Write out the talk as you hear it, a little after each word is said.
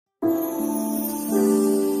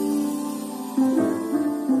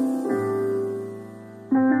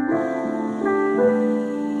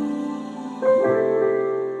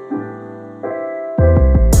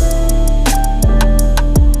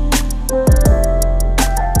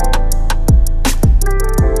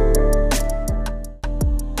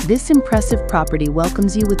This impressive property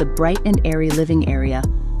welcomes you with a bright and airy living area,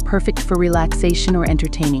 perfect for relaxation or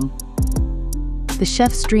entertaining. The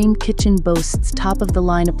chef's dream kitchen boasts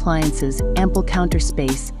top-of-the-line appliances, ample counter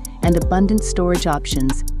space, and abundant storage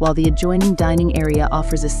options, while the adjoining dining area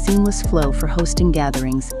offers a seamless flow for hosting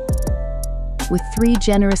gatherings. With 3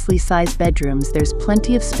 generously sized bedrooms, there's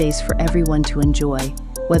plenty of space for everyone to enjoy,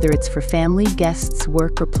 whether it's for family, guests,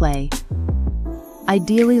 work, or play.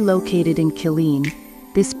 Ideally located in Killeen,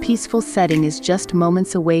 this peaceful setting is just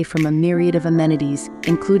moments away from a myriad of amenities,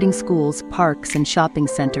 including schools, parks, and shopping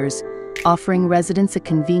centers, offering residents a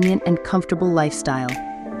convenient and comfortable lifestyle.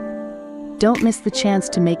 Don't miss the chance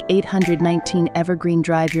to make 819 Evergreen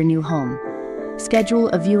Drive your new home. Schedule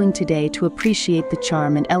a viewing today to appreciate the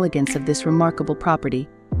charm and elegance of this remarkable property.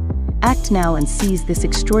 Act now and seize this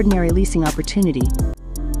extraordinary leasing opportunity.